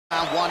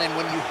Round one, and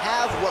when you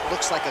have what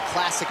looks like a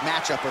classic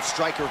matchup of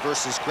striker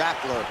versus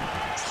grappler,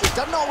 it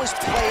doesn't always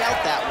play out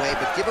that way,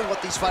 but given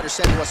what these fighters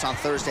said to us on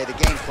Thursday, the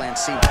game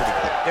plans seem pretty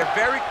clear. They're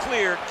very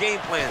clear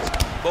game plans,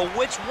 but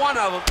which one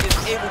of them is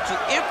able to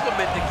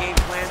implement the game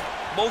plan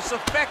most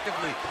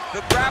effectively?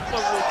 The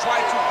grappler will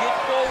try to get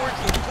forward,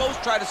 get close,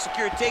 try to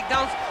secure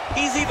takedowns.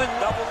 He's even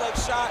double leg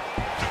shot.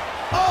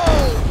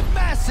 Oh,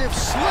 massive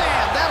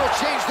slam. That'll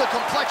change the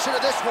complexion of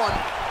this one.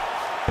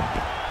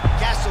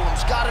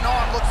 Gastelum's got an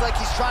arm, looks like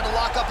he's trying to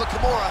lock up a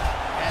Kimura,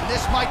 and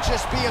this might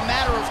just be a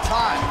matter of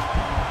time.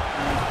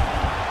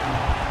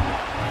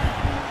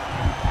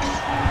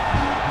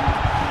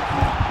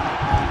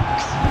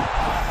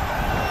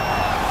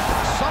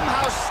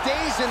 Somehow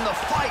stays in the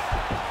fight.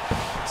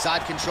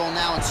 Side control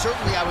now, and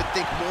certainly I would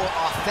think more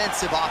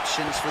offensive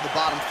options for the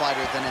bottom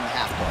fighter than in the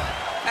half guard.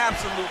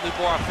 Absolutely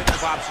more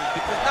offensive options,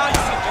 because now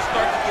you can just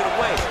start to get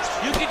away.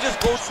 You can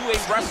just go to a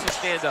wrestling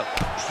stand-up.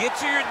 Get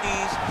to your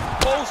knees,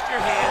 post your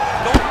hands,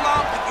 don't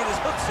allow him to get his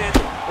hooks in,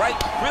 right?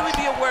 Really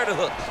be aware of the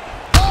hooks.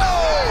 Oh!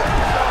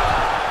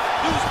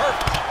 Dude's hurt.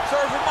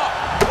 Serve him up.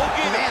 Go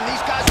get him. Man,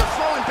 these guys are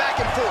throwing back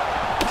and forth.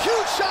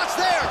 Huge shots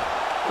there.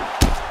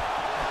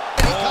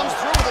 And he comes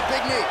through with a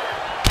big knee.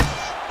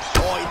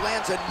 Oh, he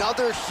lands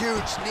another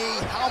huge knee.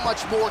 How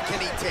much more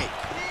can he take?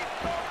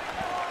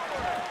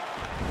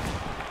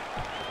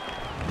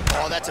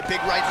 Oh, that's a big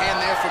right hand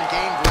there from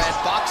Gamebred.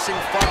 Boxing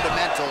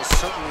fundamentals,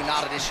 certainly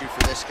not an issue for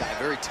this guy.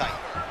 Very tight.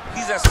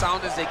 He's as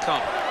sound as they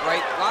come,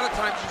 right? A lot of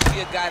times you see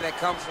a guy that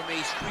comes from a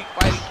street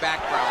fighting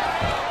background.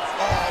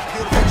 Oh,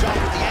 beautiful jump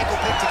with the ankle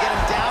pick to get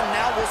him down.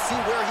 Now we'll see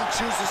where he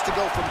chooses to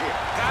go from here.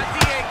 Got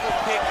the ankle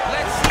pick.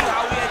 Let's see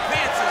how he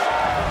advances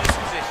from this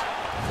position.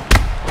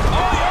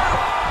 Oh, yeah!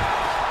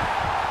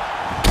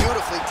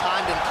 Beautifully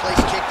timed and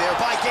placed kick there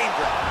by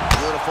Gamebred.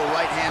 Beautiful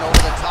right hand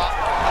over the top.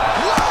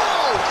 Whoa!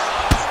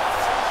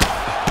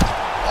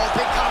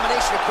 Big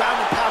combination of ground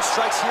and pound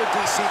strikes here,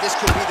 DC. This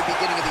could be the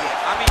beginning of the end.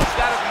 I mean, you've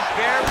got to be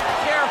very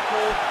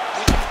careful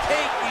when you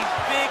take these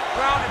big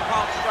ground and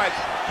pound strikes.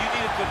 You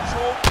need a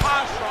controlled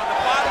posture on the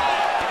bottom.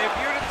 And if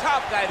you're the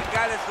top guy, the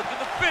guy that's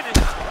looking to finish,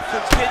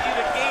 continue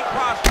to gain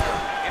posture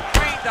and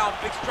rain down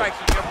big strikes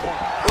on your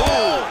opponent.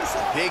 Ooh,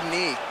 big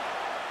knee.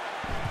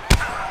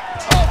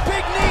 Oh,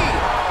 big knee!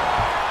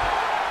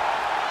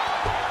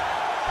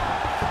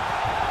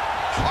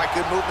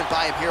 Good movement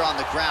by him here on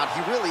the ground.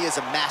 He really is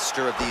a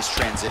master of these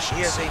transitions.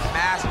 He is a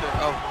master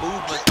of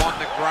movement on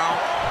the ground.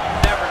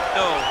 You never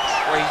know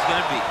where he's going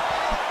to be.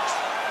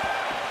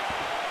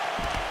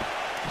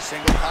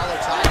 Single collar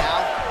tie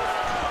now.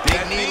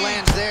 Big knee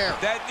lands there.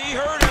 That knee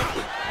hurt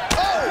him.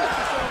 Oh!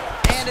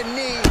 And a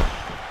knee.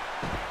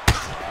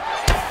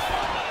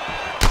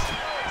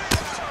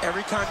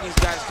 Every time these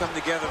guys come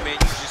together, man,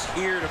 you just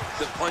hear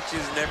the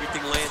punches and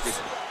everything landing.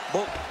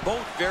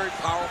 Both very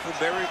powerful,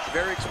 very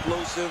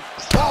explosive.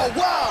 Oh,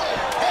 wow!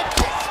 Head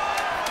kick.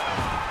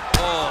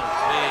 Oh,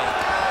 man.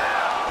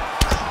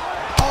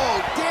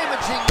 Oh,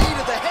 damaging knee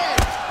to the head.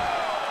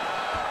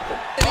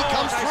 And he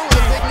comes through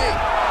with a big knee.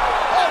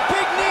 Oh,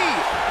 big knee!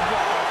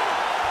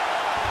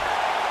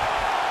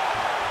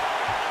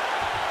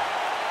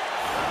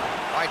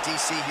 All right,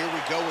 DC, here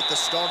we go with the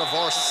start of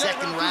our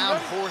second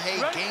round. Jorge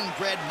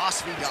Gamebred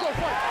Masvidal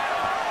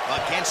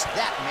against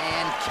that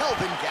man,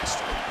 Kelvin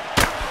Gastelum.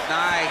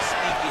 Nice,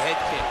 sneaky head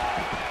kick.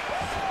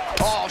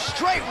 Oh,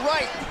 straight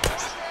right.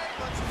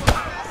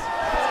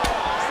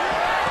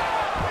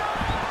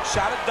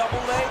 Shot a double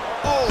leg.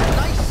 Oh,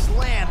 nice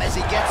slam as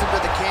he gets him to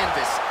the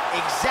canvas.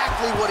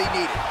 Exactly what he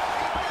needed.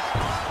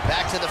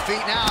 Back to the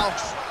feet now.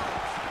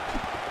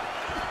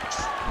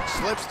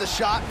 Slips the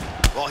shot.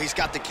 Well, he's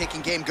got the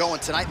kicking game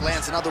going tonight.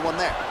 Lands another one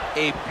there.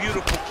 A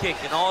beautiful kick,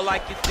 and all I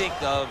can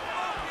think of,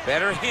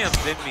 better him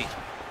than me.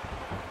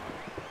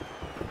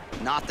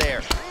 Not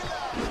there.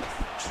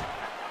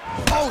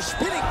 Oh,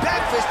 spinning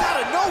back fist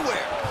out of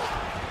nowhere.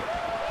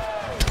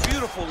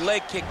 Beautiful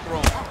leg kick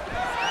thrown.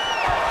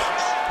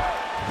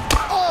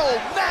 Oh,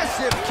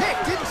 massive kick.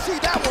 Didn't see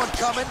that one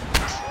coming.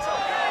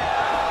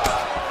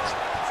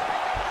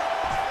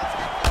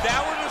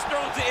 That one was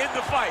thrown to end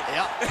the fight.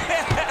 Yeah.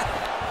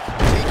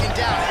 Taken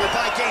down here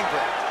by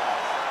Gamebred.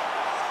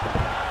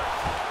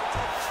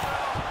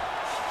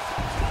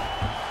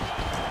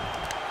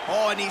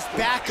 Oh, and he's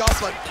back up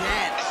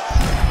again.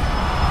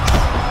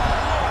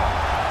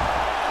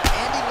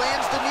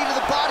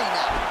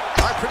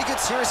 Pretty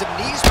good series of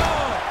knees.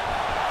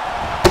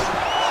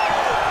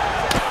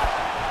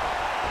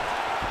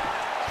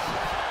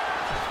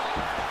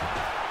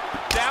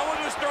 That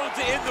one was thrown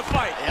to end the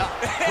fight. Yeah,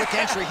 quick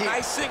entry here.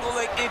 Nice single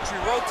leg entry.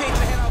 Rotates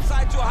the head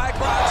outside to a high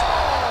crotch.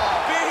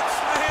 Big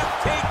slam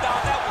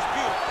takedown. That was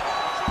beautiful.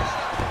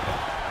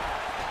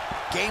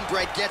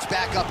 Gamebred gets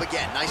back up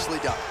again. Nicely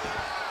done.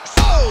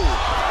 Oh!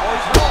 Oh,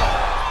 he's wrong.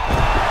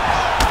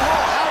 Oh,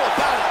 how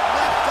about it?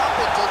 Left up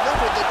and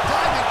delivered the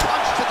diving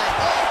punch to the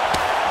head.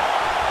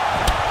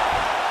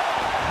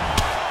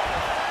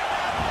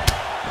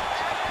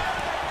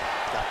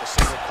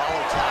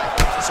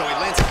 So he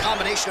lands a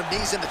combination of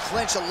knees in the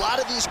clinch. A lot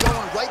of these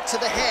going right to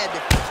the head.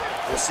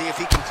 We'll see if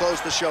he can close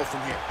the show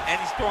from here. And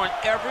he's throwing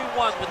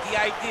everyone with the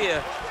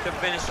idea to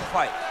finish the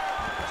fight.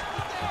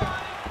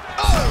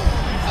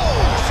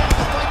 Shut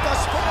the fight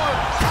thus far.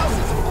 How's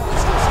his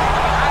opponent still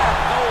standing? I have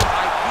no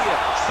idea.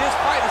 This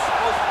fight is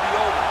supposed to be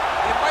over.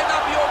 It might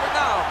not be over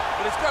now,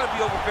 but it's going to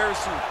be over very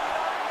soon.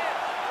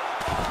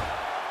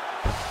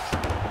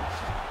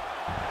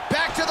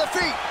 Back to the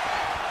feet.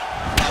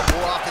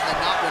 More often than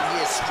not, when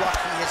he has struck,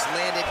 he has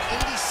landed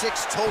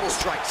 86 total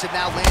strikes have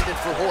now landed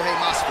for Jorge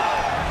Masvidal.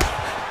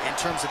 In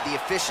terms of the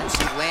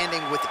efficiency,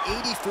 landing with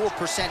 84%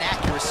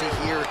 accuracy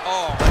here.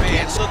 Oh,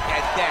 man, look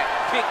at that.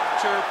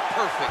 Picture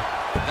perfect.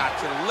 Got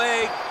to the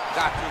leg,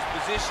 got to his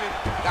position,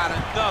 got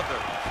another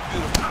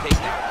beautiful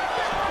takedown.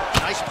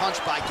 Nice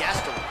punch by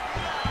Gastelum.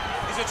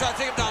 He's going to try to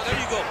take him down. There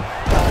you go.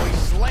 Oh, he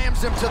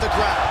slams him to the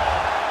ground.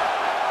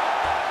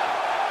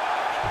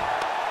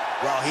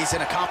 Well, he's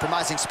in a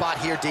compromising spot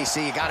here,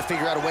 DC. You got to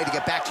figure out a way to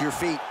get back to your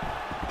feet.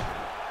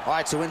 All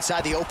right, so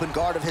inside the open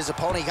guard of his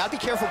opponent, you got to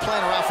be careful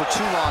playing around for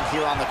too long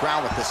here on the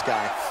ground with this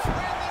guy.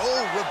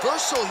 Oh,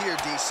 reversal here,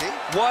 DC.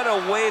 What a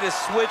way to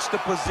switch the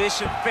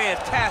position.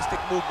 Fantastic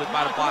movement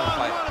by the bottom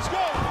fighter. Let's go.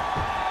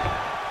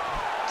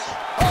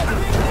 Oh, big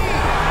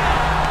knee.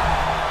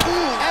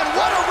 Ooh, and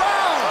what a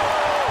round!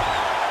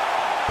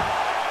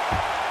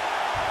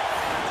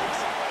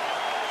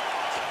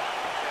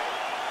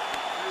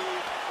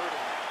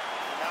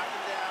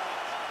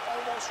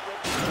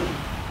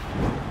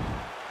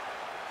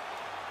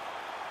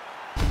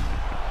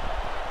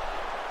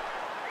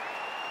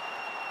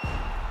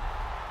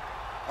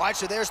 All right,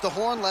 so there's the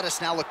horn. Let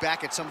us now look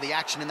back at some of the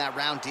action in that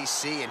round,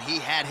 DC, and he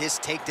had his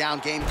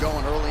takedown game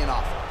going early and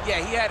often.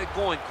 Yeah, he had it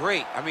going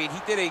great. I mean, he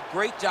did a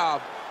great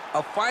job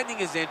of finding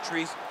his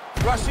entries,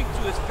 rushing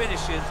to his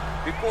finishes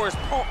before his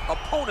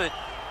opponent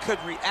could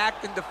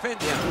react and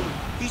defend him.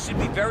 He should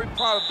be very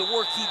proud of the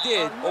work he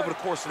did over the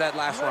course of that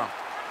last round.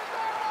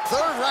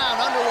 Third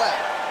round underway.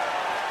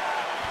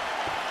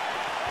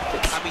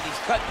 I mean, he's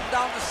cutting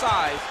down the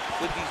size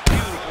with these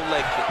beautiful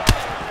leg kicks.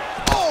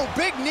 Oh,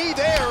 big knee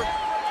there.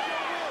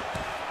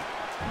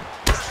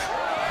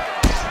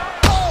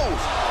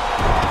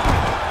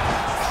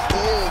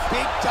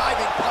 Big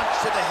diving punch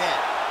to the head.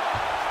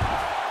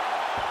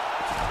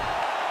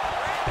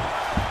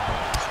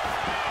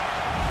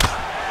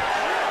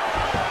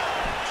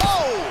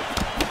 Oh!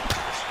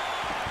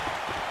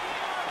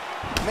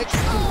 Makes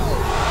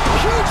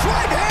huge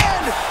right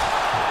hand!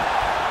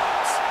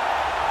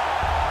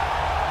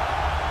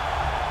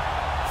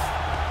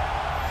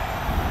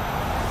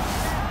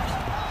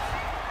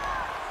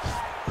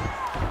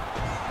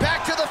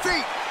 Back to the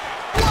feet.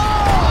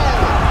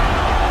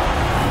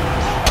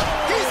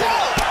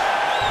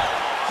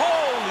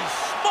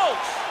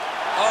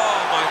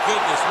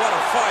 Goodness, what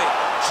a fight.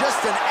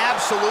 Just an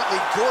absolutely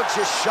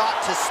gorgeous shot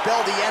to spell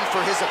the end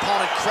for his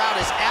opponent. Crowd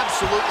is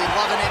absolutely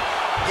loving it.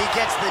 He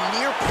gets the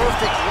near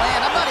perfect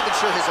land. I'm not even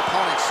sure his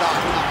opponent saw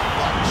it coming,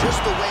 but just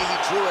the way he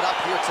drew it up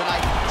here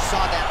tonight,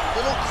 saw that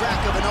little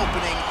crack of an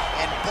opening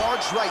and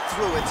barged right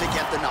through it to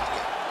get the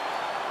knockout.